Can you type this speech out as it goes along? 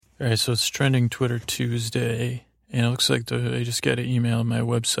All right, so it's trending Twitter Tuesday, and it looks like I just got an email. My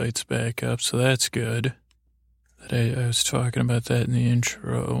website's back up, so that's good. I was talking about that in the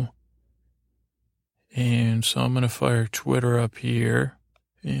intro. And so I'm going to fire Twitter up here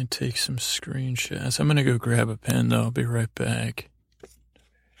and take some screenshots. I'm going to go grab a pen, though. I'll be right back.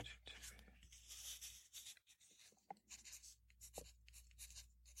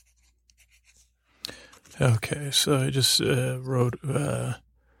 Okay, so I just wrote...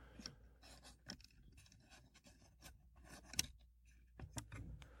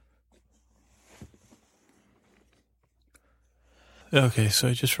 Okay, so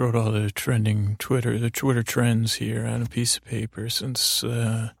I just wrote all the Twitter trends here on a piece of paper since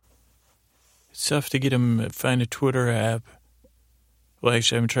it's tough to find a Twitter app. Well,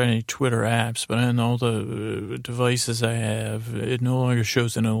 actually, I haven't tried any Twitter apps, but on all the devices I have, it no longer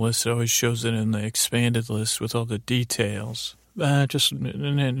shows in a list. It always shows it in the expanded list with all the details. Just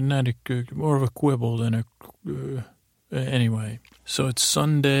not more of a quibble than anyway. So it's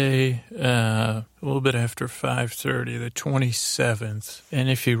Sunday, a little bit after 5:30, the 27th. And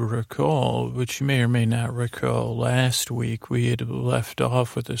if you recall, which you may or may not recall, last week we had left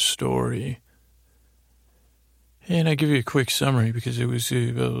off with a story. And I'll give you a quick summary because it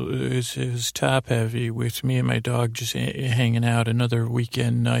was top heavy with me and my dog just hanging out, another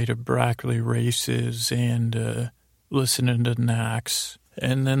weekend night of broccoli races and listening to knocks.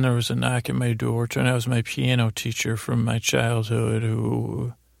 And then there was a knock at my door. Turned out it was my piano teacher from my childhood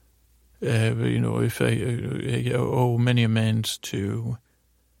who, if I owe many amends to.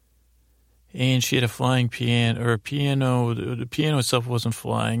 And she had a flying piano, or a piano. The piano itself wasn't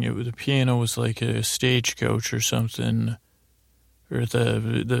flying. The piano was like a stagecoach or something. Or and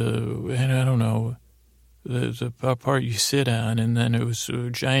I don't know, the part you sit on. And then it was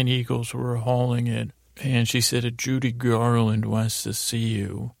giant eagles were hauling it. And she said, Judy Garland wants to see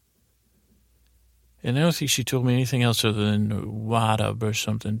you. And I don't think she told me anything else other than WATTB or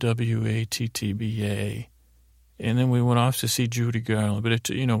something, WATTBA. And then we went off to see Judy Garland. But,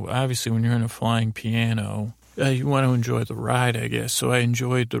 obviously when you're in a flying piano, you want to enjoy the ride, I guess. So I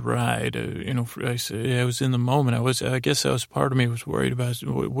enjoyed the ride. I was in the moment. I guess part of me was worried about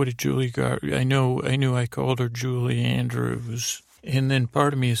what did Julie Garland. I knew I called her Julie Andrews. And then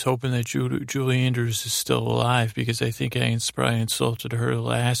part of me is hoping that Julie Andrews is still alive because I think I probably insulted her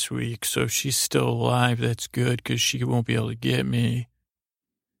last week. So if she's still alive, that's good because she won't be able to get me.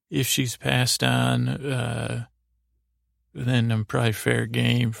 If she's passed on, then I'm probably fair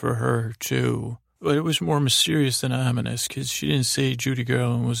game for her too. But it was more mysterious than ominous because she didn't say Judy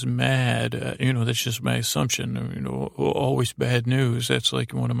Garland was mad. That's just my assumption. Always bad news. That's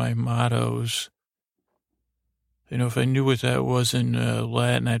like one of my mottos. If I knew what that was in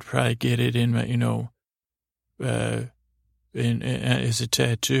Latin, I'd probably get it in my, as a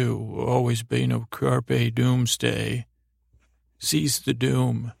tattoo. Always be, carpe doomsday. Seize the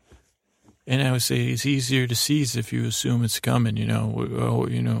doom. And I would say it's easier to seize if you assume it's coming, I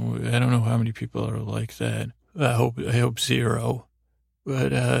don't know how many people are like that. I hope zero.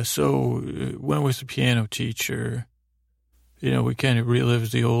 But, so went with the piano teacher. We kind of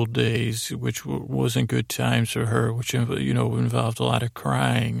relived the old days, which wasn't good times for her, which, involved a lot of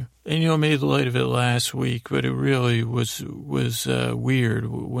crying. And, made light of it last week, but it really was weird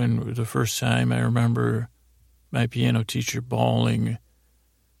when the first time I remember my piano teacher bawling.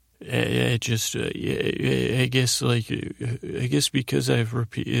 I guess because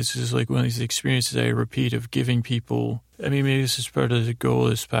this is like one of these experiences I repeat of giving people. I mean, maybe this is part of the goal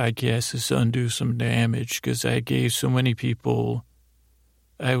of this podcast is to undo some damage because I gave so many people.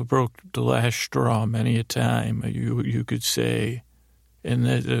 I broke the last straw many a time, you could say. And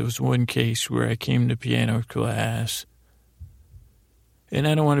there was one case where I came to piano class. And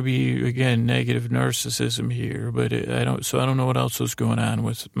I don't want to be, again, negative narcissism here, but I don't know what else was going on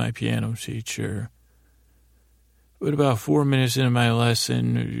with my piano teacher. But about 4 minutes into my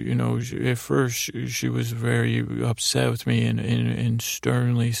lesson, at first she was very upset with me and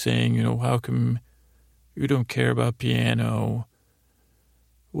sternly saying, how come you don't care about piano?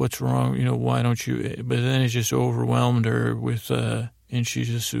 What's wrong? Why don't you? But then it just overwhelmed her with, and she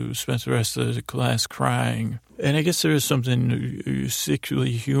just spent the rest of the class crying. And I guess there is something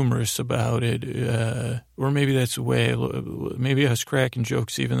sickly humorous about it, or maybe that's the way. Maybe I was cracking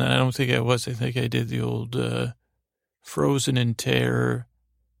jokes even then. I don't think I was. I think I did the old frozen in terror,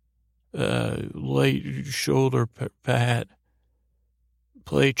 light shoulder pat,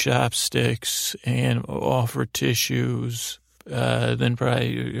 play chopsticks, and offer tissues. Then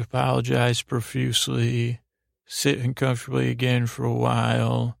probably apologize profusely, sit uncomfortably again for a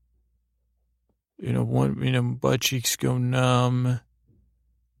while. Butt cheeks go numb.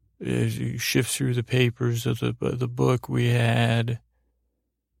 You shift through the papers of the book we had,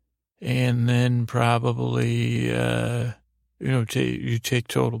 and then probably, you take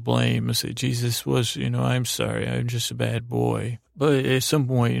total blame and say, Jesus was, I'm sorry, I'm just a bad boy. But at some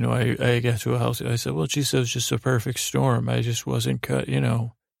point, I got to a house, I said, well, Jesus, it was just a perfect storm. I just wasn't cut,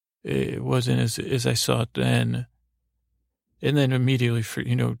 it wasn't as I saw it then. And then immediately,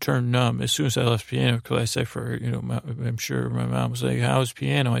 turned numb. As soon as I left piano class, I'm sure my mom was like, how's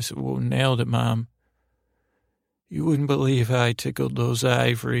piano? I said, well, nailed it, Mom. You wouldn't believe how I tickled those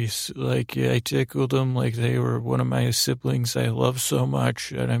ivories. Like, I tickled them like they were one of my siblings I love so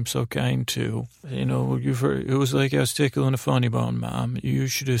much and I'm so kind to. It was like I was tickling a funny bone, Mom. You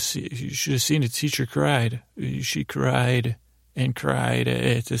should have seen the teacher cried. She cried and cried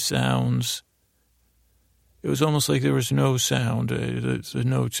at the sounds. It was almost like there was no sound. The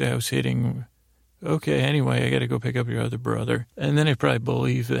notes I was hitting. Okay, anyway, I got to go pick up your other brother. And then I probably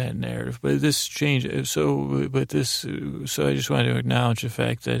believe that narrative. But this changed. So I just wanted to acknowledge the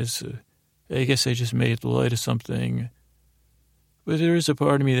fact that I guess I just made light of something. But there is a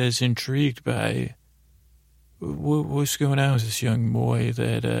part of me that's intrigued by what's going on with this young boy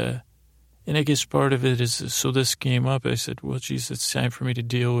that, and I guess part of it is, so this came up. I said, well, geez, it's time for me to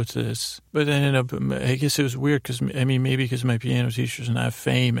deal with this. But I ended up, I guess it was weird because, maybe because my piano teacher's not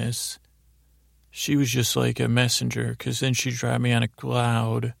famous. She was just like a messenger because then she dropped me on a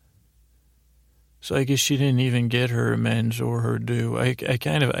cloud. So I guess she didn't even get her amends or her due. I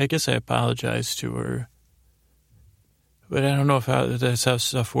guess I apologized to her. But I don't know if that's how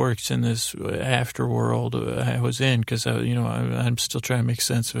stuff works in this afterworld I was in, because I'm still trying to make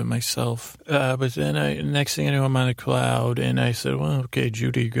sense of it myself. But then next thing I know, I'm on a cloud, and I said, well, okay,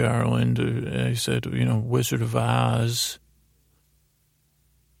 Judy Garland. I said, Wizard of Oz.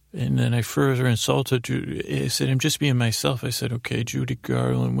 And then I further insulted you. I said, I'm just being myself. I said, okay, Judy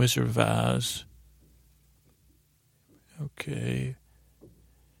Garland, Wizard of Oz. Okay.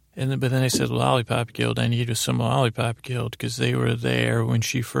 But then I said, Lollipop Guild. I needed some Lollipop Guild because they were there when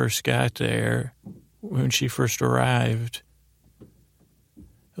she first got there, when she first arrived.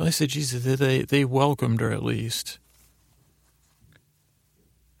 Well, I said, Jesus, they welcomed her at least.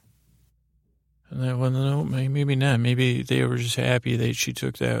 And then, well, no, maybe not. Maybe they were just happy that she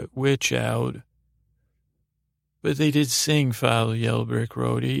took that witch out. But they did sing Follow Yellow Brick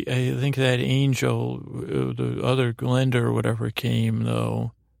Road. I think that angel, the other Glenda or whatever, came,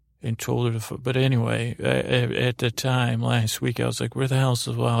 though, and told her to... But anyway, at the time, last week, I was like, where the hell's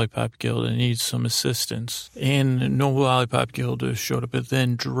the Lollipop Guild? I need some assistance. And no Lollipop Guild showed up. But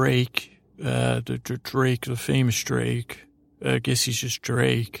then Drake, the famous Drake... I guess he's just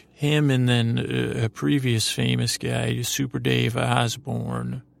Drake. Him and then a previous famous guy, Super Dave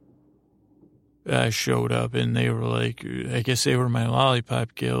Osborne, showed up, and they were like, I guess they were my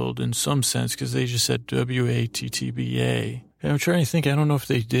Lollipop Guild in some sense, because they just said WATTBA. And I'm trying to think, I don't know if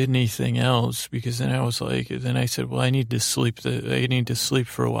they did anything else, because then I said, well, I need to sleep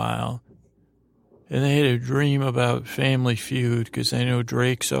for a while. And they had a dream about Family Feud, because I know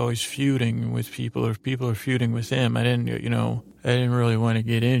Drake's always feuding with people, or people are feuding with him. I didn't really want to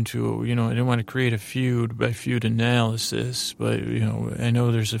get into it. I didn't want to create a feud by feud analysis, but, I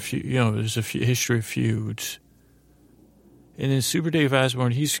know there's a history of feuds. And then Super Dave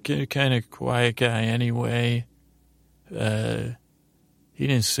Osborne, he's kind of quiet guy anyway. He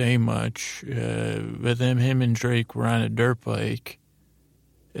didn't say much, but then him and Drake were on a dirt bike.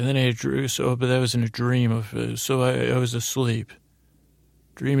 And then but that was in a dream so I was asleep,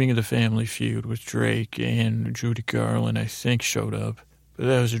 dreaming of the Family Feud with Drake, and Judy Garland, I think, showed up. But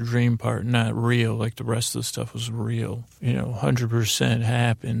that was a dream part, not real, like the rest of the stuff was real. 100%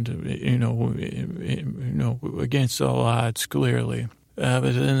 happened, against all odds, clearly. But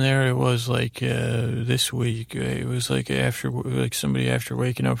then there it was like this week. It was like somebody after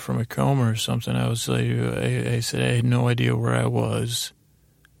waking up from a coma or something. I was like, I said I had no idea where I was.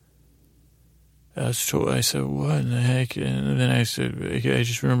 I said, what in the heck? And then I said, I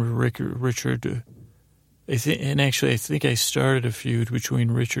just remember Richard. I think I started a feud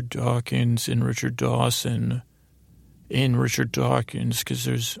between Richard Dawkins and Richard Dawson. And Richard Dawkins, because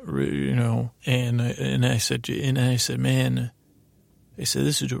there's, and I said, man, I said,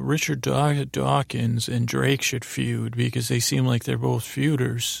 this is Richard Dawkins and Drake should feud because they seem like they're both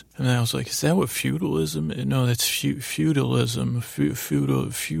feuders. And I was like, is that what feudalism? No, that's feudalism.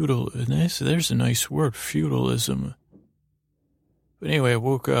 Feudal. And I said, there's a nice word, feudalism. But anyway, I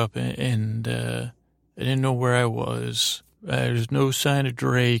woke up and I didn't know where I was. There's no sign of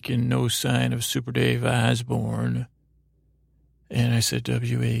Drake and no sign of Super Dave Osborne. And I said,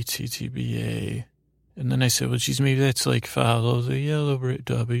 WATTBA. And then I said, well, geez, maybe that's like follow the yellow brick,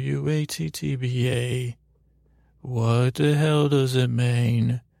 WATTBA. What the hell does it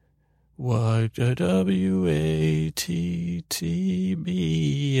mean? What the WATTBA?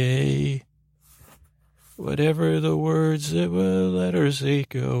 Whatever the words that were letters they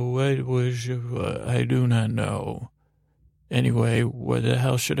go, what was I do not know. Anyway, where the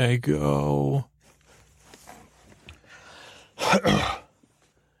hell should I go?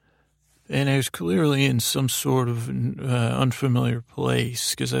 And I was clearly in some sort of unfamiliar place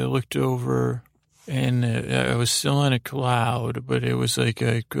because I looked over and I was still on a cloud, but it was like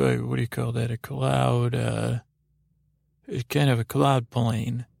a, what do you call that? A cloud, kind of a cloud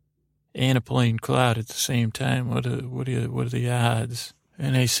plane and a plane cloud at the same time. What are the odds?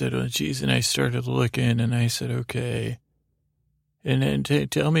 And I said, oh, geez. And I started looking and I said, okay. And then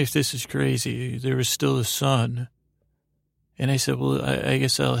tell me if this is crazy. There was still the sun. And I said, well, I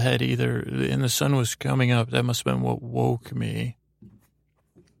guess I'll head either, and the sun was coming up. That must have been what woke me.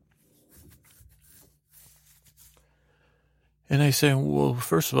 And I said, well,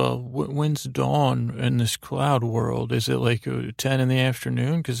 first of all, when's dawn in this cloud world? Is it like 10 in the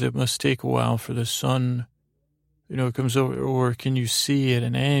afternoon? Because it must take a while for the sun, it comes over. Or can you see at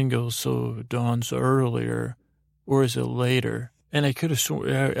an angle so dawn's earlier? Or is it later? And I could have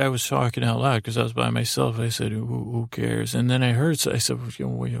sworn I was talking out loud because I was by myself. I said, who cares? And then I heard, I said,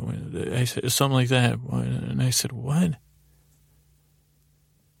 wait, I said something like that. And I said, what?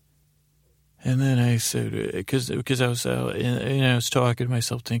 And then I said, because I was out, and I was talking to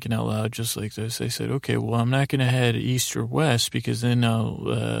myself, thinking out loud just like this. I said, okay, well, I'm not going to head east or west because then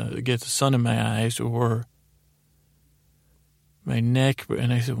I'll get the sun in my eyes or my neck.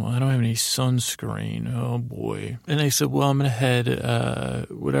 And I said, well, I don't have any sunscreen. Oh, boy. And I said, well, I'm going to head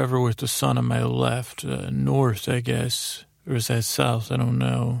whatever with the sun on my left, north, I guess. Or is that south? I don't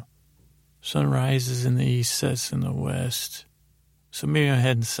know. Sun rises in the east, sets in the west. So maybe I'm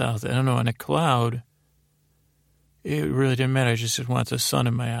heading south. I don't know. On a cloud, it really didn't matter. I just didn't want the sun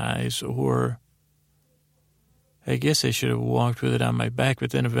in my eyes. Or I guess I should have walked with it on my back,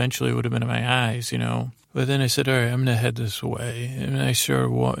 but then eventually it would have been in my eyes, But then I said, all right, I'm going to head this way. And I started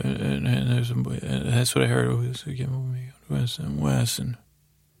walking, and that's what I heard. It was west and west. And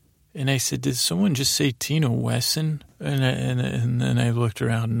I said, did someone just say Tina Wesson? And then I looked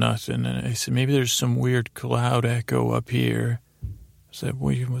around, nothing. And I said, maybe there's some weird cloud echo up here. I said,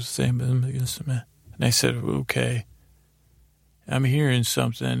 what was the same? And I said, okay, I'm hearing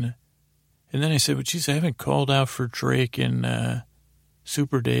something. And then I said, well, geez, I haven't called out for Drake and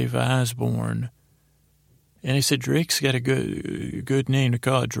Super Dave Osborne. And I said, Drake's got a good name to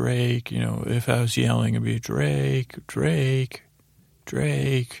call it Drake. If I was yelling, it'd be Drake, Drake,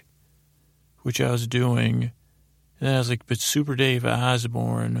 Drake, which I was doing. And then I was like, but Super Dave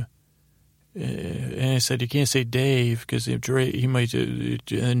Osborne. And I said, you can't say Dave because if Drake, he might,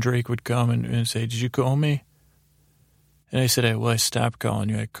 then Drake would come and say, did you call me? And I said, I stopped calling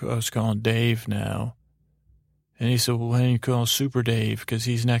you. I was calling Dave now. And he said, well, why don't you call Super Dave? Because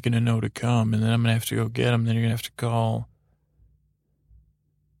he's not going to know to come. And then I'm going to have to go get him. Then you're going to have to call.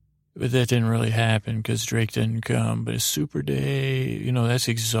 But that didn't really happen because Drake didn't come. But it's Super Dave. That's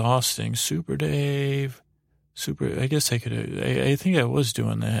exhausting. Super Dave. I guess I could have. I think I was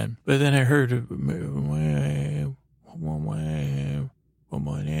doing that. But then I heard, and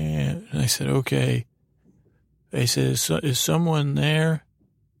I said, okay. I said, is someone there?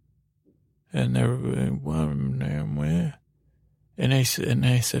 And they were, and I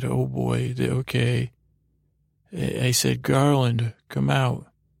said, oh boy, okay. I said, Garland, come out.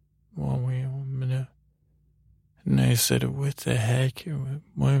 And I said, what the heck? And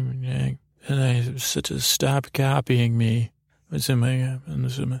I said, stop copying me. What's in my,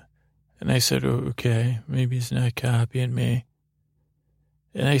 and I said, okay, maybe he's not copying me.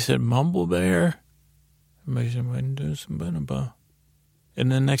 And I said, Mumblebear.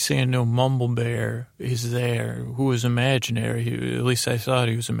 And the next thing I know, Mumblebear is there, who was imaginary. At least I thought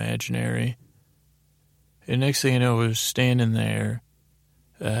he was imaginary. And next thing I know, he was standing there,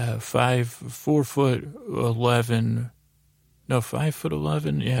 4'11". No,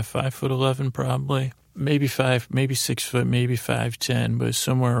 5'11". Yeah, 5'11" probably. Maybe 6 foot, maybe 5'10", but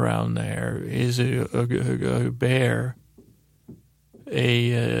somewhere around there is a bear.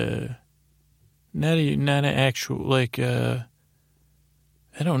 Not an actual, I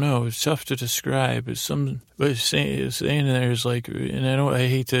don't know. It's tough to describe. But saying there is like, and I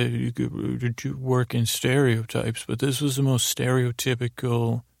hate to work in stereotypes, but this was the most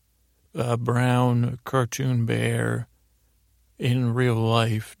stereotypical brown cartoon bear in real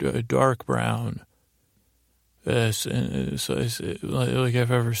life, dark brown, like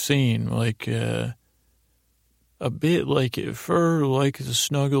I've ever seen. a bit like fur, like the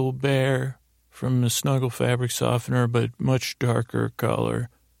Snuggle Bear from the Snuggle Fabric Softener, but much darker color,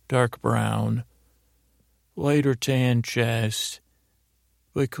 dark brown, lighter tan chest,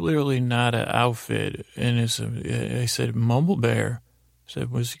 but clearly not an outfit. And I said, Mumblebear. I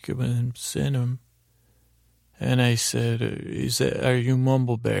said, was he going to send him? And I said, are you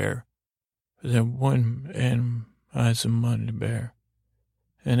Mumblebear? Then one, and I said, Mumblebear.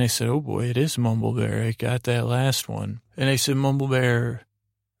 And I said, oh boy, it is Mumblebear. I got that last one. And I said, Mumblebear.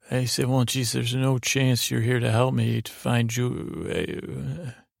 I said, well, geez, there's no chance you're here to help me to find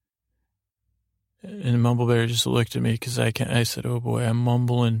you. And Mumblebear just looked at me because I said, oh boy, I'm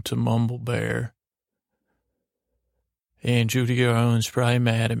mumbling to Mumblebear. And Judy Garland's probably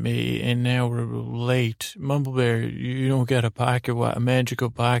mad at me, and now we're late. Mumblebear, you don't got a magical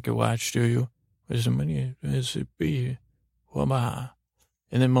pocket watch, do you? Is it be?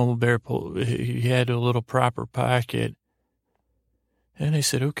 And then Mumblebear he had a little proper pocket. And I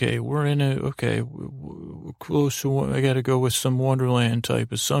said, okay, we're close to, I got to go with some Wonderland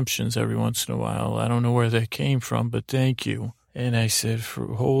type assumptions every once in a while. I don't know where that came from, but thank you. And I said,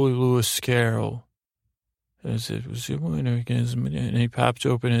 for Holy Lewis Carroll. I said, was it one against me? And he popped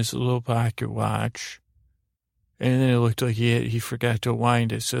open his little pocket watch. And then it looked like he forgot to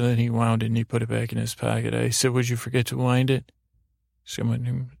wind it. So then he wound it and he put it back in his pocket. I said, would you forget to wind it?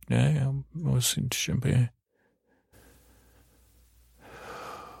 Someone, yeah, champagne.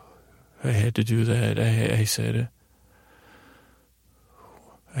 I had to do that. I said,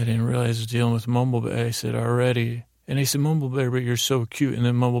 I didn't realize I was dealing with Mumblebear. I said, already. And I said, Mumblebear, but you're so cute. And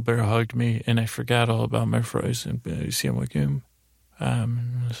then Mumblebear hugged me, and I forgot all about my fries. And you see, I'm like him.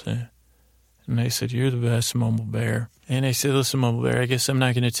 And I said, you're the best, Mumblebear. And I said, listen, Mumblebear, I guess I'm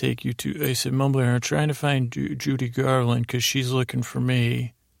not going to take you to... I said, Mumblebear, I'm trying to find Judy Garland because she's looking for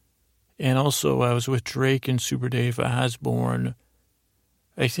me. And also, I was with Drake and Super Dave Osborne.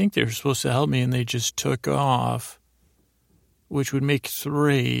 I think they were supposed to help me, and they just took off, which would make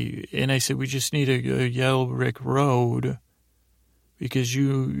 3. And I said, we just need a yellow brick road because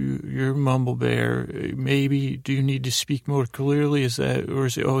you're Mumblebear. Maybe, do you need to speak more clearly? Is that, or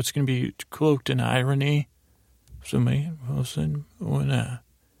is it, it's going to be cloaked in irony? Somebody, Wilson, or not?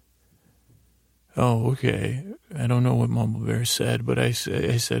 Oh, okay. I don't know what Mumblebear said, but I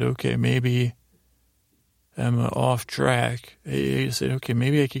said, okay, maybe I'm off track. I said, okay,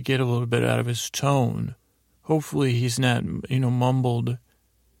 maybe I could get a little bit out of his tone. Hopefully he's not, mumbled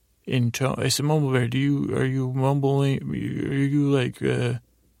in tone. I said, Mumblebear, are you mumbling? Are you like, you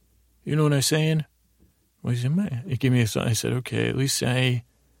know what I'm saying? Well, he said, he gave me a sign. I said, okay, at least I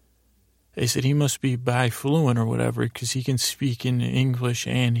said, he must be bifluent or whatever because he can speak in English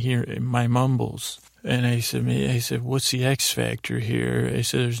and hear my mumbles. And I said, what's the X factor here? I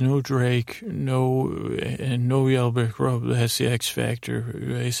said, there's no Drake, no Yellow Brick Road. That's the X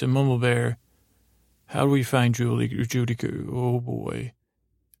factor. I said, Mumblebear, how do we find Judy? Oh, boy.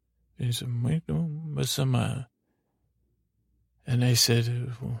 And he said, and I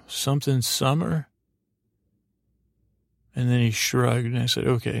said, something summer? And then he shrugged, and I said,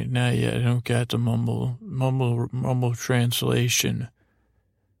 okay, not yet. I don't got the mumble translation.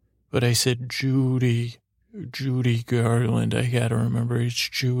 But I said, Judy Garland. I got to remember, it's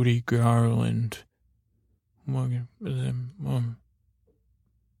Judy Garland. I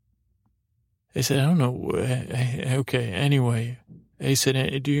said, I don't know. Okay, anyway. I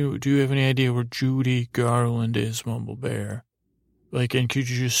said, do you have any idea where Judy Garland is, Mumblebear? Like, and could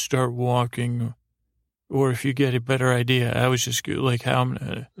you just start walking? Or if you get a better idea, I was just like, how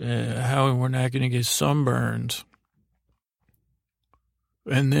we're not going to get sunburned.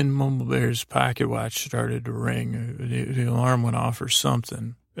 And then Mumblebear's pocket watch started to ring. The alarm went off or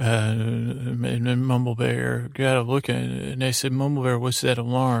something. And then Mumblebear got to look at it. And I said, Mumblebear, what's that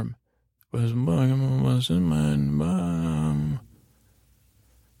alarm? Wasn't mom.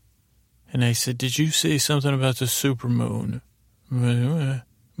 And I said, did you say something about the supermoon?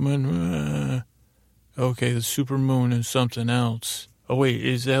 Okay, the supermoon and something else. Oh, wait,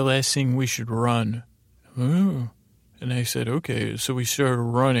 is that last thing we should run? Oh. And I said, okay. So we started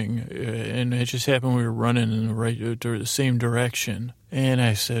running, and it just happened we were running in the same direction. And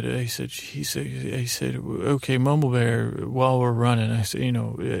I said, okay, Mumblebear, while we're running, I said,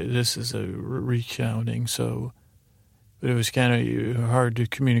 this is a recounting, so, but it was kind of hard to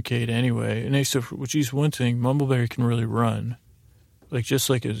communicate anyway. And I said, geez, one thing, Mumblebear can really run. Like, just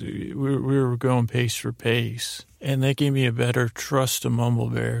like we were going pace for pace. And that gave me a better trust of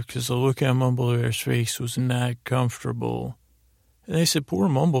Mumblebear, because the look on Mumblebear's face was not comfortable. And I said, poor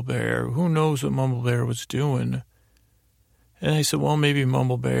Mumblebear, who knows what Mumblebear was doing? And I said, well, maybe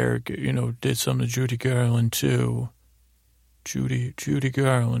Mumblebear, did something to Judy Garland, too. Judy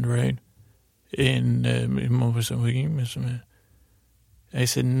Garland, right? And Mumble said, well, you miss me. I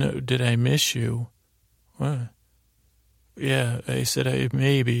said, no, did I miss you? What? Yeah, I said,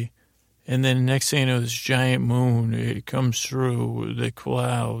 maybe. And then next thing you know, this giant moon, it comes through the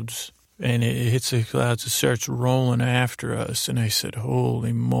clouds, and it hits the clouds, it starts rolling after us. And I said,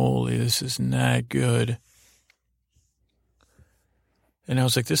 holy moly, this is not good. And I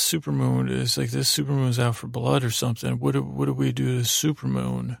was like, this supermoon's out for blood or something. What do we do to the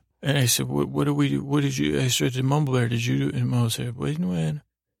supermoon? And I said, what do we do? What did you, I said to Mumblebear, did you do? And Mo said, win-win.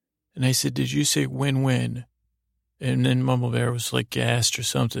 And I said, did you say win-win? And then Mumblebear was like gassed or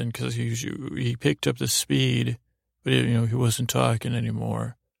something because he picked up the speed, but he wasn't talking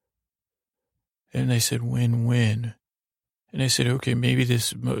anymore. And I said, win-win. And I said, okay, maybe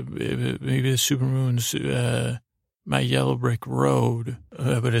the supermoon's my yellow brick road,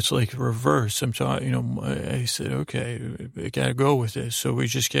 but it's like reverse. I'm talking, I said, okay, I got to go with this. So we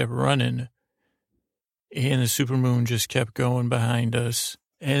just kept running, and the supermoon just kept going behind us.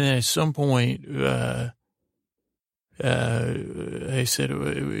 And then at some point, I said,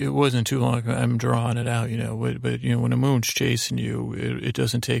 it wasn't too long. I'm drawing it out, but when a moon's chasing you, it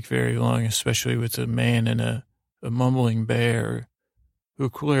doesn't take very long, especially with a man and a mumbling bear who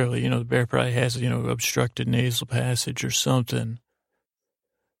clearly, the bear probably has, obstructed nasal passage or something.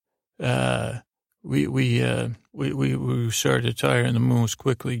 We started to tire, and the moon was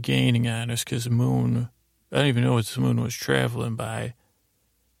quickly gaining on us because the moon, I don't even know what the moon was traveling by.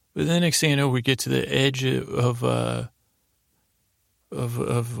 But the next thing you know, we get to the edge of what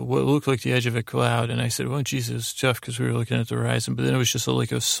looked like the edge of a cloud. And I said, well, Jesus, it's tough because we were looking at the horizon. But then it was just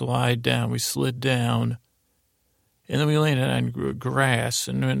like a slide down. We slid down. And then we landed on grass,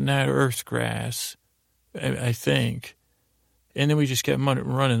 and not earth grass, I think. And then we just kept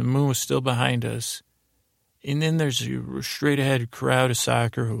running. The moon was still behind us. And then there's a straight-ahead crowd of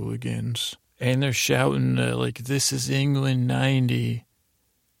soccer hooligans. And they're shouting, this is England 90.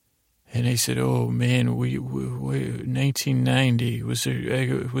 And I said, oh, man, we 1990. Was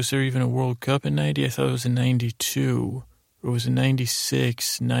there even a World Cup in 90? I thought it was in 92. Or was it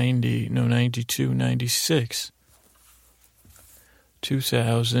 96, 90? No, 92, 96.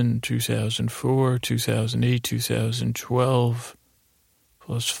 2000, 2004, 2008, 2012,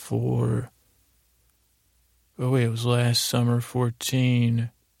 plus 4. Oh, wait, it was last summer, 14,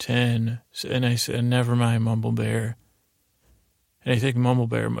 10. And I said, never mind, Mumblebear. And I think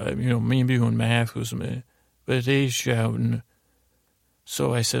Mumblebear, me doing math was, but they shouting.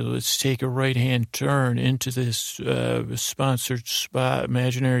 So I said, let's take a right-hand turn into this sponsored spot,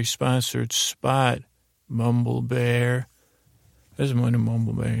 imaginary sponsored spot, Mumblebear. That's one of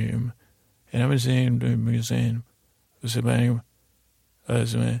Mumblebear. And I was saying,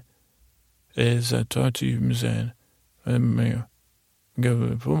 as I talked to you, go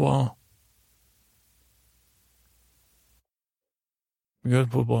to football. We go to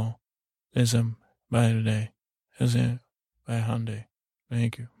football. As I'm by today. As in, by Hyundai.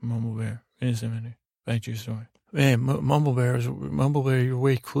 Thank you, Mumblebear. As I'm back to your story. Man, Mumblebear, you're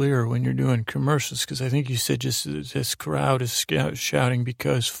way clearer when you're doing commercials because I think you said just this crowd is shouting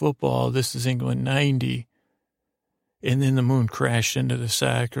because football, this is England 90. And then the moon crashed into the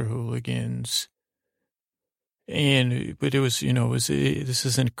soccer hooligans. But it was, this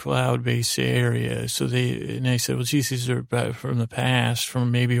isn't a cloud-based area. So and I said, well, geez, these are from the past,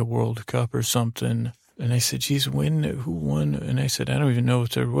 from maybe a World Cup or something. And I said, geez, who won? And I said, I don't even know if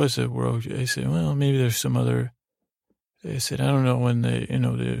there was a World. I said, well, maybe there's some other. I said, I don't know when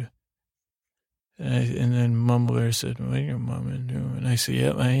and then Mumblebear said, what are you mumbling to? And I said,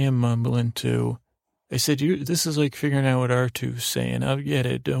 yep, I am mumbling too. I said, this is like figuring out what R2's saying. I'll get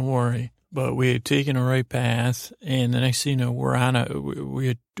it, don't worry. But we had taken a right path, and the next thing you know, we're on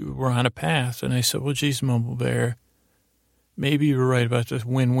a path. And I said, well, geez, Mumblebear, maybe you were right about this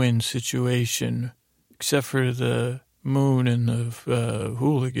win-win situation, except for the moon and the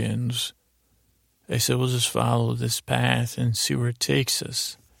hooligans. I said, we'll just follow this path and see where it takes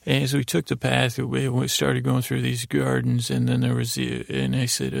us. And as we took the path, we started going through these gardens, and then there was and I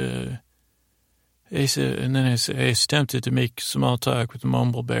said, and then I was tempted to make small talk with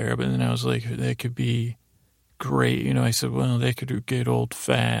Mumblebear, but then I was like, that could be great. I said, well, that could get old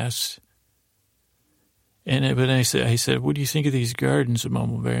fast. But I said, what do you think of these gardens of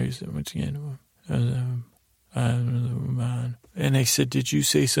Mumblebear? He said, once again, and I said, did you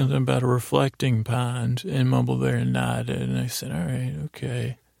say something about a reflecting pond? And Mumblebear nodded, and I said, all right,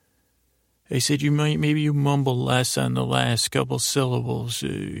 okay. I said, maybe you mumble less on the last couple syllables.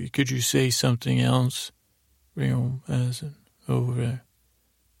 Could you say something else? over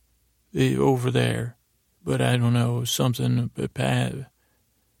there. But I don't know, something bad.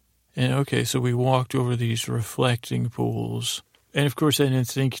 And okay, so we walked over these reflecting pools. And of course, I didn't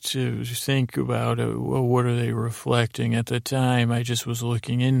think about, well, what are they reflecting? At the time, I just was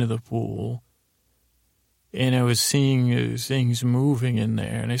looking into the pool. And I was seeing things moving in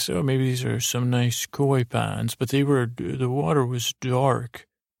there. And I said, oh, maybe these are some nice koi ponds. But the water was dark.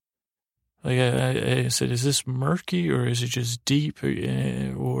 Like I said, is this murky or is it just deep?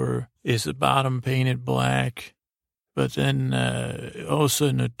 Or is the bottom painted black? But then all of a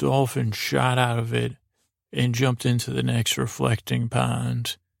sudden a dolphin shot out of it and jumped into the next reflecting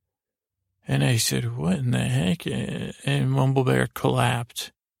pond. And I said, what in the heck? And Mumblebear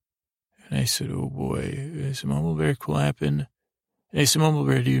collapsed. And I said, oh boy, is Mumblebear clapping? And I said,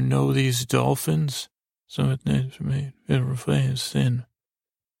 Mumblebear, do you know these dolphins? So it reflects thin.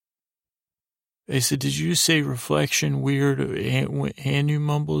 I said, did you say reflection weird and you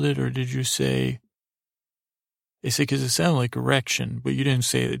mumbled it, or did you say, I said, because it sounded like erection, but you didn't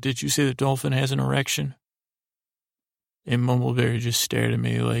say it. Did you say the dolphin has an erection? And Mumblebear just stared at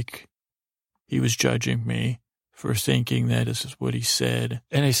me like he was judging me for thinking that this is what he said.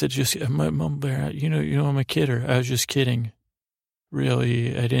 And I said, just, Mumblebear, you know, I'm a kidder. I was just kidding.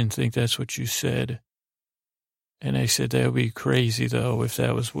 Really, I didn't think that's what you said. And I said, that would be crazy, though, if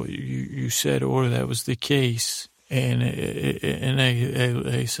that was what you said or that was the case. And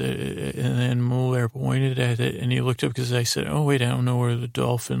I said, and then Mumblebear pointed at it, and he looked up because I said, oh, wait, I don't know where the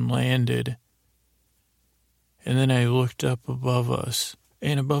dolphin landed. And then I looked up above us,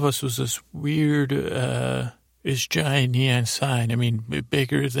 and above us was this weird, this giant neon sign. I mean,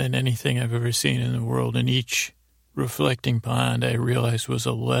 bigger than anything I've ever seen in the world. And each reflecting pond, I realized, was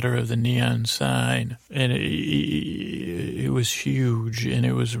a letter of the neon sign. And it was huge, and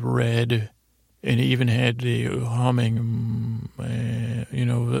it was red. And it even had the humming,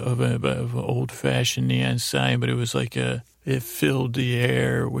 of an old-fashioned neon sign, but it was like it filled the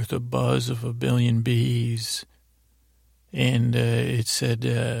air with a buzz of a billion bees. And it said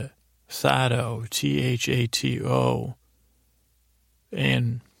Thato, Thato.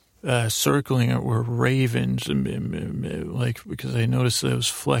 And circling it were ravens, because I noticed that it was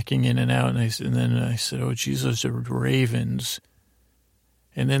flecking in and out, and then I said, oh, Jesus, there were ravens.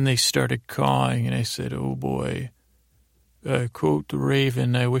 And then they started cawing, and I said, oh, boy, quote the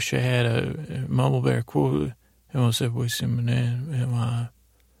raven, I wish I had a Mumblebear quote. And I said,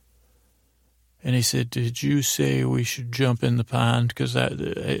 and he said, did you say we should jump in the pond? Because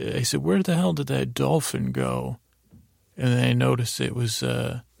I said, where the hell did that dolphin go? And then I noticed it was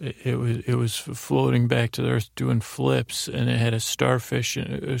floating back to the earth doing flips, and it had a starfish,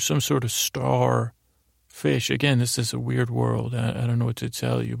 some sort of star fish. Again, this is a weird world. I don't know what to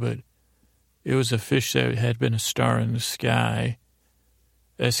tell you, but it was a fish that had been a star in the sky,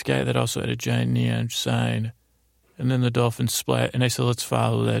 a sky that also had a giant neon sign. And then the dolphin splat, and I said, let's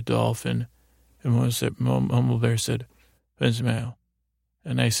follow that dolphin. And Mumblebear said, Ishmael.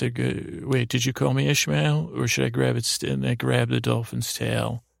 And I said, wait, did you call me Ishmael? Or should I grab it? And I grabbed the dolphin's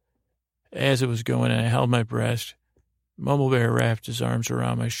tail. As it was going, and I held my breath, Mumblebear wrapped his arms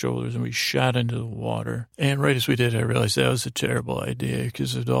around my shoulders, and we shot into the water. And right as we did, I realized that was a terrible idea,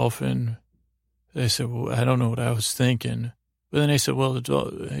 because the dolphin, I said, well, I don't know what I was thinking. But then I said, well, the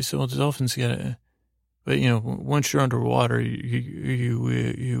dolphin's got to, but, once you're underwater, if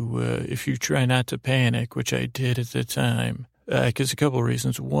you try not to panic, which I did at the time, because a couple of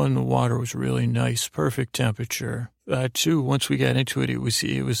reasons. One, the water was really nice, perfect temperature. Two, once we got into it, it was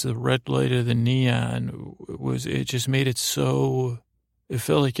the red light of the neon. It just made it so, it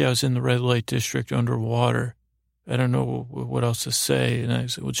felt like I was in the red light district underwater. I don't know what else to say. And I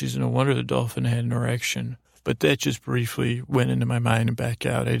said, well, geez, no wonder the dolphin had an erection. But that just briefly went into my mind and back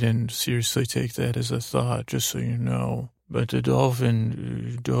out. I didn't seriously take that as a thought, just so you know. But the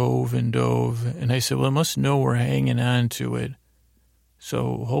dolphin dove and dove. And I said, well, it must know we're hanging on to it.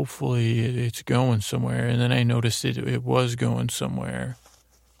 So hopefully it's going somewhere. And then I noticed it was going somewhere.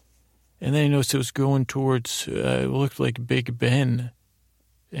 And then I noticed it was going towards, it looked like Big Ben.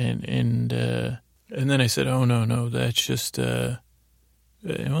 And then I said, oh, no, that's just, well,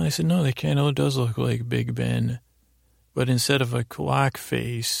 I said, no, that kind of does look like Big Ben. But instead of a clock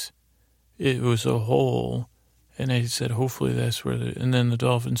face, it was a hole. And I said, hopefully that's where and then the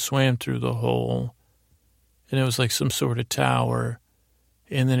dolphin swam through the hole. And it was like some sort of tower.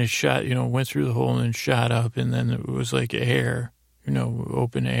 And then it shot, went through the hole and then shot up. And then it was like air,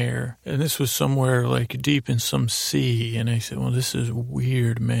 open air. And this was somewhere like deep in some sea. And I said, well, this is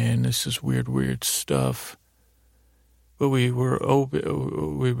weird, man. This is weird stuff. But we were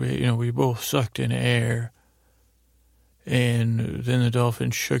open, we both sucked in air. And then the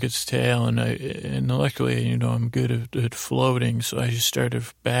dolphin shook its tail, and luckily, I'm good at floating, so I just started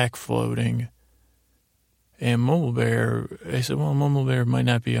back floating. And Mumblebear, I said, well, Mumblebear might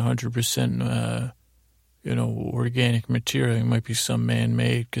not be 100%, organic material. It might be some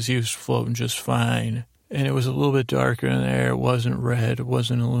man-made, because he was floating just fine. And it was a little bit darker in there. It wasn't red. It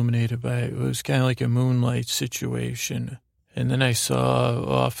wasn't illuminated by it. It was kind of like a moonlight situation. And then I saw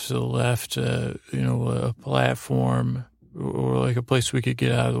off to the left, a platform or like a place we could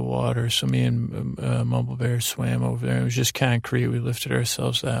get out of the water. So me and Mumblebear swam over there. It was just concrete. We lifted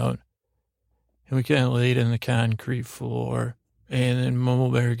ourselves out. And we kind of laid in the concrete floor. And then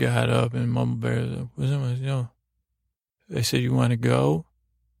Mumblebear got up, and Mumblebear, I said, you want to go?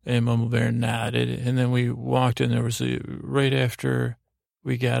 And Mumblebear nodded. And then we walked, and there was right after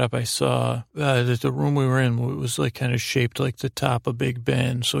we got up, I saw that the room we were in was like kind of shaped like the top of Big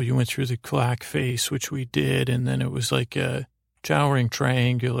Ben. So you went through the clock face, which we did, and then it was like a towering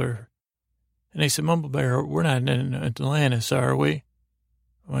triangular. And I said, Mumblebear, we're not in Atlantis, are we?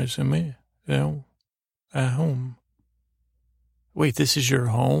 I said, me, at home. Wait, this is your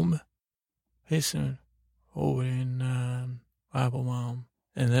home? He said, in Bible Mom.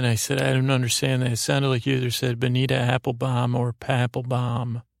 And then I said, I don't understand that. It sounded like you either said Bonita Applebaum or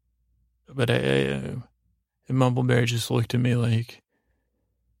Papelbaum. But and Mumblebear just looked at me like,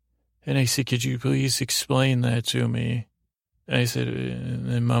 and I said, could you please explain that to me? And I said, and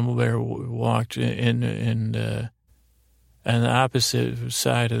then Mumblebear walked in, and on the opposite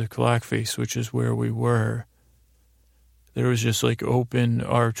side of the clock face, which is where we were, there was just like open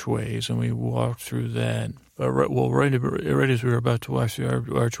archways, and we walked through that. Right as we were about to walk through our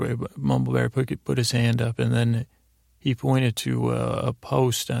archway, Mumblebear put his hand up, and then he pointed to a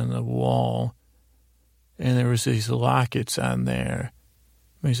post on the wall, and there was these lockets on there.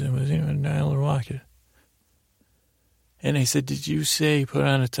 He said, was anyone a Tyler locket? And I said, did you say put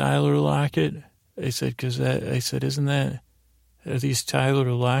on a Tyler locket? I said, are these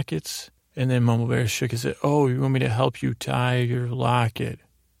Tyler lockets? And then Mumblebear shook his head. Oh, you want me to help you tie your locket?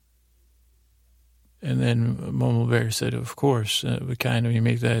 And then Mumblebear said, of course, we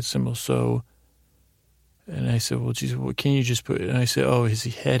make that symbol. So, and I said, well, geez, can you just put, and I said, oh, his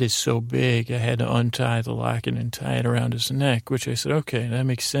head is so big, I had to untie the locket and tie it around his neck, which I said, okay, that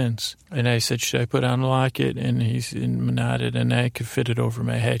makes sense. And I said, should I put on a locket? And he nodded, and I could fit it over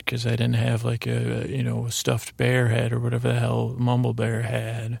my head because I didn't have like a stuffed bear head or whatever the hell Mumblebear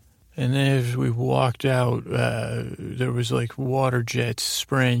had. And then as we walked out, there was like water jets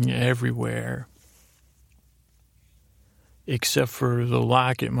spraying everywhere. Except for the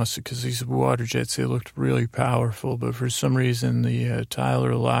locket, because these water jets, they looked really powerful. But for some reason, the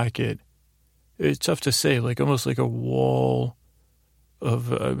Tyler locket, it's tough to say, like almost like a wall of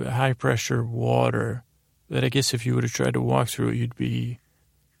high-pressure water that I guess if you would have tried to walk through it, you'd be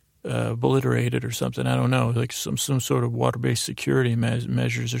obliterated or something. I don't know, like some sort of water-based security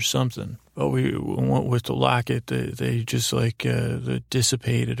measures or something. But we went with the locket. They just they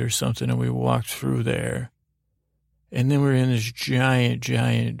dissipated or something, and we walked through there. And then we're in this giant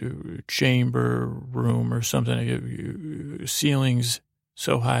chamber room or something. Ceilings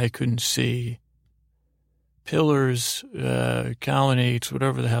so high I couldn't see. Pillars, colonnades,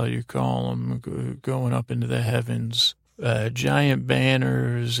 whatever the hell you call them, going up into the heavens. Giant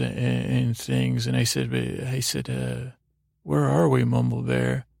banners and things. And I said, where are we,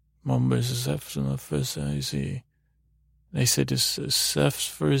 Mumblebear? Mumblebear says, and I said, is Cephs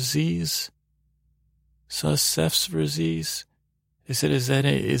for Z's? Cephs for Z's? I said, is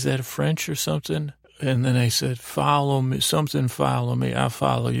that French or something? And then I said, follow me, follow me. I'll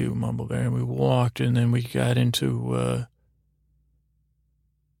follow you, Mumblebear. And we walked, and then we got into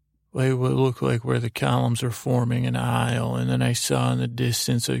what looked where the columns are forming an aisle. And then I saw in the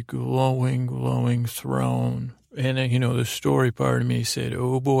distance a glowing throne. And, the story part of me said,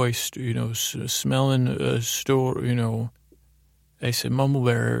 oh, boy, smelling a store, I said,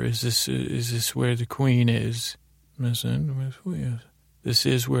 Mumblebear, is this where the queen is? And I said, this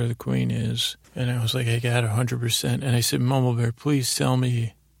is where the queen is. And I was like, I got 100%. And I said, Mumblebear, please tell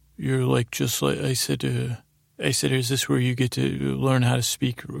me you're I said, is this where you get to learn how to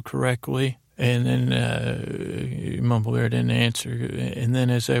speak correctly? And then Mumblebear didn't answer. And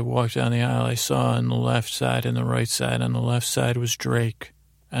then as I walked down the aisle, I saw on the left side and the right side. On the left side was Drake.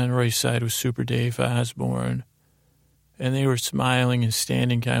 On the right side was Super Dave Osborne. And they were smiling and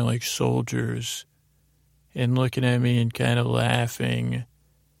standing kind of like soldiers and looking at me and kind of laughing.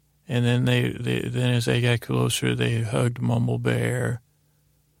 And then then as I got closer, they hugged Mumblebear.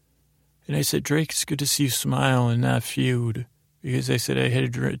 And I said, Drake, it's good to see you smile and not feud. because I said I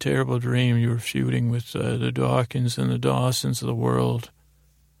had a terrible dream. You were feuding with the Dawkins and the Dawsons of the world.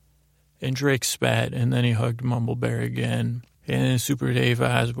 And Drake spat, and then he hugged Mumblebear again. And then Super Dave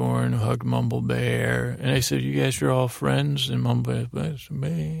Osborne hugged Mumblebear. And I said, you guys are all friends? And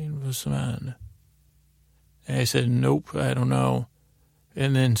Mumblebear said, and I said, nope, I don't know.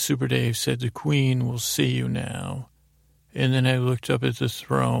 And then Super Dave said, the Queen will see you now. And then I looked up at the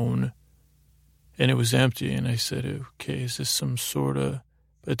throne, and it was empty. And I said, okay, is this some sort of...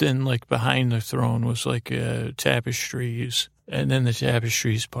 But then, like, behind the throne was, like, tapestries. And then the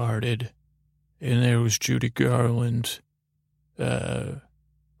tapestries parted. And there was Judy Garland,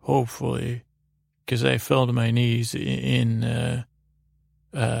 hopefully, because I fell to my knees in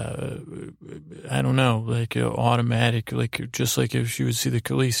I don't know, like automatic, like just like if you would see the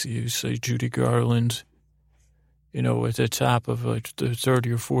Khaleesi, you say Judy Garland, you know, at the top of like the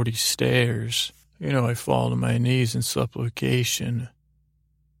 30 or 40 stairs, you know, I fall to my knees in supplication.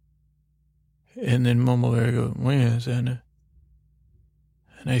 And then Mumblebear goes, wait a second.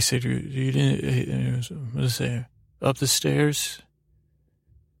 And I said, you didn't, what did I say, up the stairs?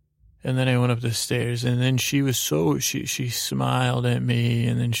 And then I went up the stairs, and then she was she smiled at me,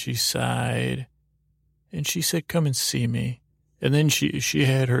 and then she sighed, and she said, come and see me. And then she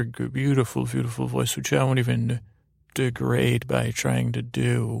had her beautiful, beautiful voice, which I won't even degrade by trying to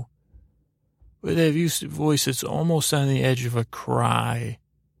do. But that voice that's almost on the edge of a cry.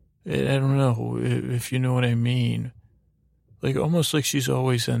 I don't know if you know what I mean. Like, almost like she's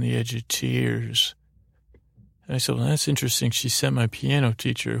always on the edge of tears. And I said, well, that's interesting. She sent my piano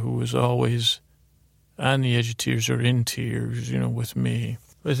teacher, who was always on the edge of tears or in tears, you know, with me.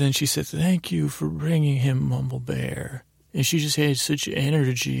 But then she said, thank you for bringing him, Mumblebear. And she just had such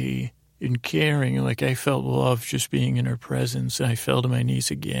energy and caring. Like, I felt love just being in her presence. And I fell to my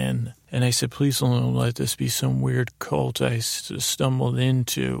knees again. And I said, please don't let this be some weird cult I stumbled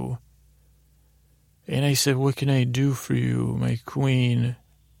into. And I said, what can I do for you, my queen?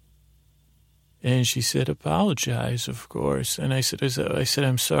 And she said, apologize, of course. And I said,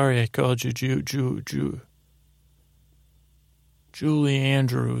 I'm sorry I called you Julie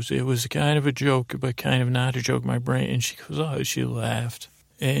Andrews. It was kind of a joke, but kind of not a joke. My brain, and she goes, oh, she laughed.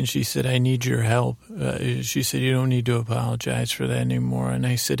 And she said, I need your help. She said, you don't need to apologize for that anymore. And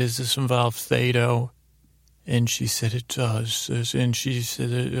I said, does this involve Thedo? And she said, it does. And she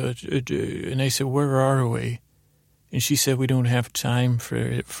said, and I said, where are we? And she said, we don't have time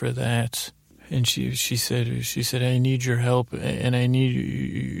for that. And she said, I need your help, and I need,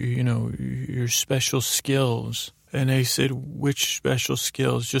 you know, your special skills. And I said, which special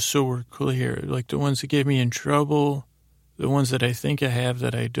skills? Just so we're clear, like the ones that get me in trouble, the ones that I think I have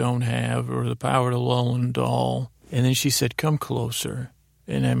that I don't have, or the power to lull and dull. And then she said, come closer.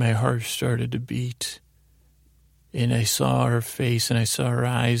 And then my heart started to beat. And I saw her face, and I saw her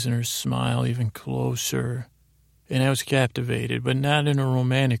eyes and her smile even closer. And I was captivated, but not in a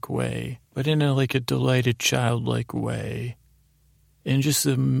romantic way, but in a delighted, childlike way. And just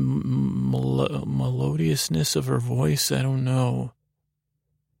the melodiousness of her voice, I don't know.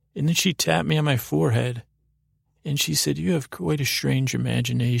 And then she tapped me on my forehead, and she said, you have quite a strange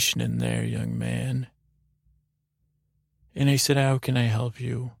imagination in there, young man. And I said, how can I help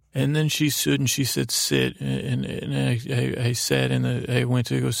you? And then she stood and she said, sit. And I sat I went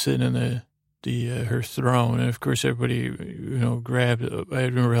to go sit in her throne. And of course, everybody, you know, grabbed. I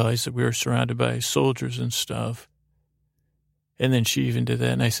didn't realize that we were surrounded by soldiers and stuff. And then she even did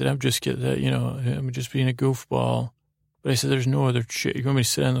that. And I said, I'm just being a goofball. But I said, there's no other chair. You want me to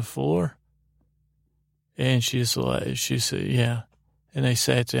sit on the floor? And she said, yeah. And I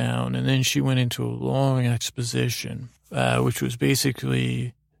sat down. And then she went into a long exposition, which was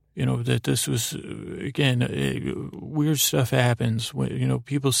basically, you know, that this was, again, weird stuff happens. When, you know,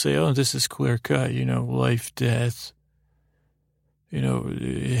 people say, oh, this is clear cut, you know, life, death. You know,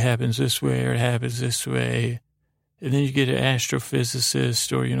 it happens this way or it happens this way. And then you get an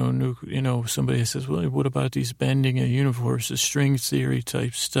astrophysicist or, you know, somebody that says, well, what about these bending of universes, string theory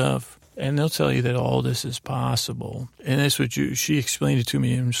type stuff? And they'll tell you that all this is possible. And that's what she explained it to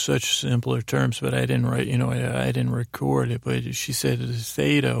me in such simpler terms, but I didn't write, you know, I didn't record it. But she said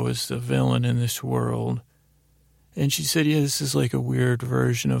Thedo is the villain in this world. And she said, yeah, this is like a weird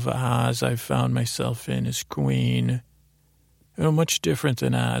version of Oz I found myself in as queen. You know, much different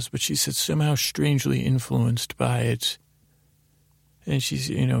than Oz, but she said somehow strangely influenced by it. And she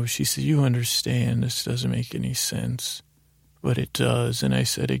said, you understand, this doesn't make any sense. But it does. And I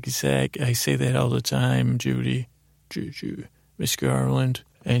said, I say that all the time, Judy, Miss Garland.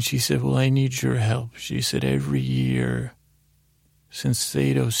 And she said, well, I need your help. She said, every year since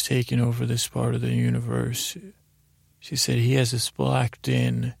Thedo's taken over this part of the universe, She said he has this blocked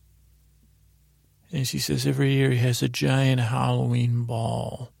in. And she says every year he has a giant Halloween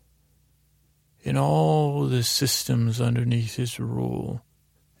ball. And all the systems underneath his rule.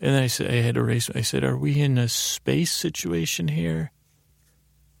 And then I had to raise, I said, are we in a space situation here?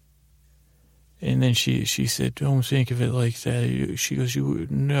 And then she said, don't think of it like that. She goes,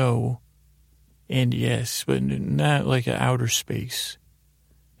 no and yes, but not like an outer space.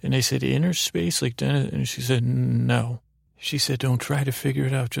 And I said, inner space? Like, and she said, no. She said, don't try to figure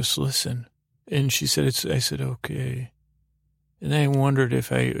it out, just listen. And she said, I said, okay. And I wondered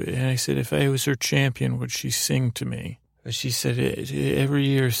if I was her champion, would she sing to me? She said, every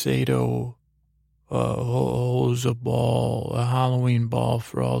year Sato holds a Halloween ball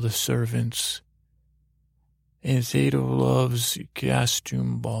for all the servants. And Sato loves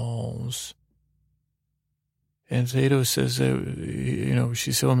costume balls. And Sato says that,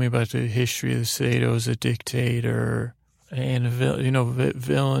 she told me about the history of Sato as a dictator and,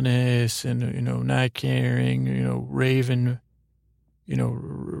 villainous and, not caring,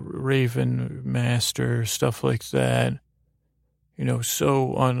 Raven master, stuff like that.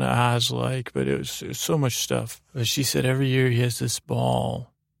 So un-Oz-like, but it was so much stuff. But she said every year he has this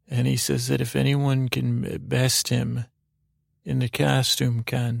ball, and he says that if anyone can best him in the costume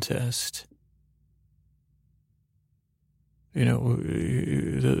contest, that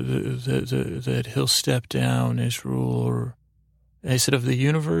he'll step down as ruler. I said, of the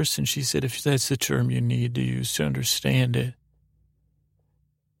universe? And she said, if that's the term you need to use to understand it.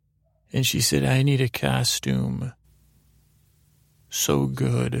 And she said, I need a costume so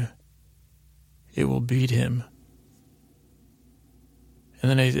good it will beat him.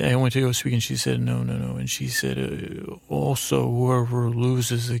 And then I went to go speak, and she said, no. And she said, also, whoever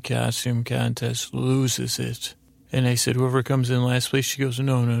loses the costume contest loses it. And I said, whoever comes in last place? She goes,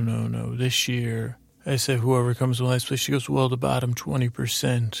 no, this year. I said, whoever comes in last place? She goes, well, the bottom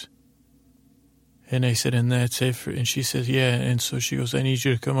 20%. And I said, and that's it? And she says, yeah. And so she goes, I need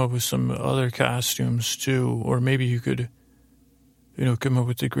you to come up with some other costumes, too. Or maybe you could, come up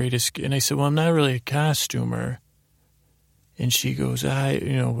with the greatest. And I said, well, I'm not really a costumer. And she goes,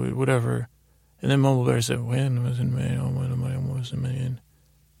 whatever. And then Mumblebear said, when was it, man?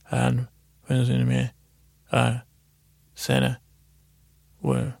 Santa.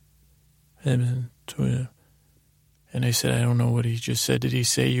 What? And I said, I don't know what he just said. Did he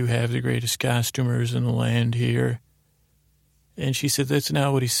say you have the greatest costumers in the land here? And she said, that's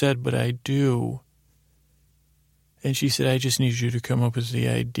not what he said, but I do. And she said, I just need you to come up with the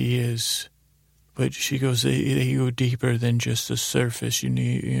ideas. But she goes, they go deeper than just the surface.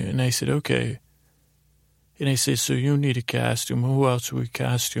 And I said, okay. And I said, so you need a costume. Who else are we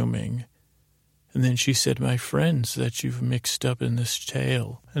costuming? And then she said, my friends that you've mixed up in this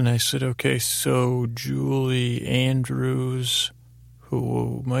tale. And I said, okay, so Julie Andrews,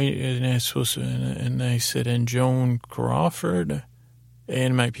 who might, and I said, and Joan Crawford,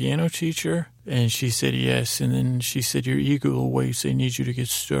 and my piano teacher. And she said, yes. And then she said, your eagle awaits. They need you to get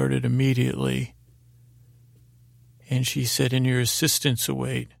started immediately. And she said, and your assistants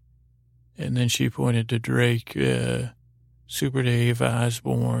await. And then she pointed to Drake, Super Dave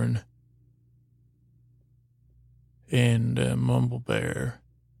Osborne, and Mumblebear.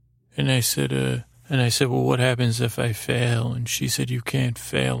 And I said, well, what happens if I fail? And she said, you can't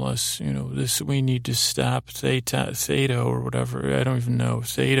fail us. We need to stop Thato or whatever. I don't even know.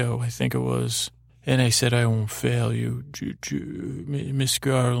 Thato, I think it was. And I said, I won't fail you, Miss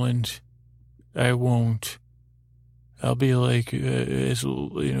Garland. I won't. I'll be like, I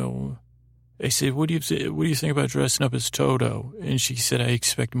said, what do you think about dressing up as Toto? And she said, I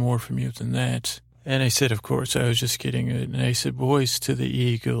expect more from you than that. And I said, of course, I was just kidding. And I said, boys to the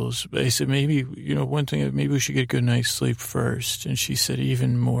Eagles. I said, maybe, one thing, maybe we should get a good night's sleep first. And she said,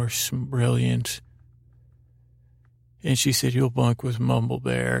 even more brilliant. And she said, you'll bunk with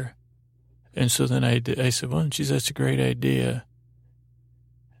Mumblebear. And so then I said, well, geez, that's a great idea.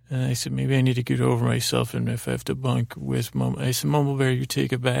 And I said, maybe I need to get over myself, and if I have to bunk with I said, Mumblebear, you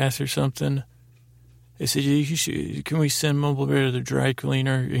take a bath or something? I said, can we send Mumblebear to the dry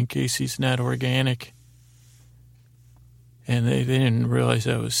cleaner in case he's not organic? And they didn't realize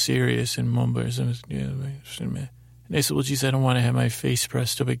I was serious, and Mumblebear said, and they said, well, geez, I don't want to have my face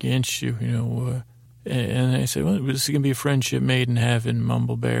pressed up against you, And I said, well, this is going to be a friendship made in heaven,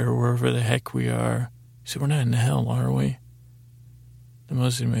 Mumblebear, or wherever the heck we are. He said, we're not in hell, are we? The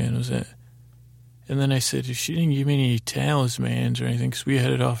Muslim man was that. And then I said, she didn't give me any talismans or anything, because we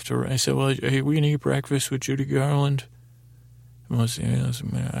headed off to, I said, well, are we going to eat breakfast with Judy Garland? The Muslim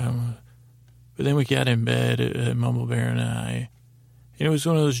man, but then we got in bed, Mumblebear and I, And it was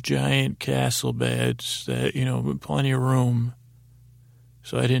one of those giant castle beds that, plenty of room.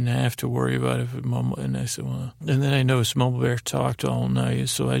 So I didn't have to worry about it. And I said, well, and then I noticed Mumblebear talked all night,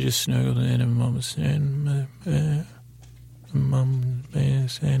 so I just snuggled in and Mama said, Mumblebear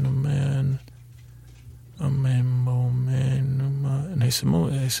said, man, and I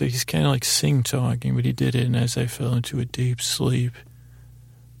said, he's kind of like sing-talking, but he did it, and as I fell into a deep sleep,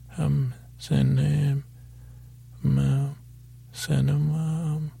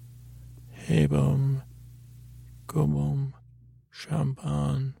 hey bum, go bum,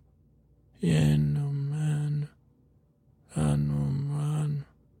 champagne, man, man,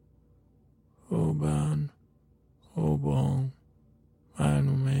 oban, obong,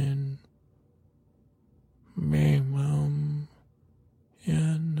 man, me mum,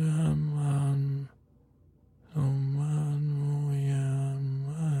 man,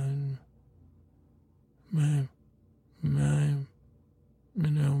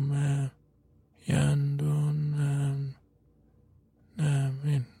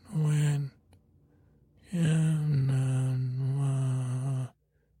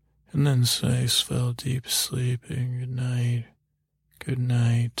 and then Sace fell deep asleep. Good night. Good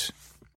night.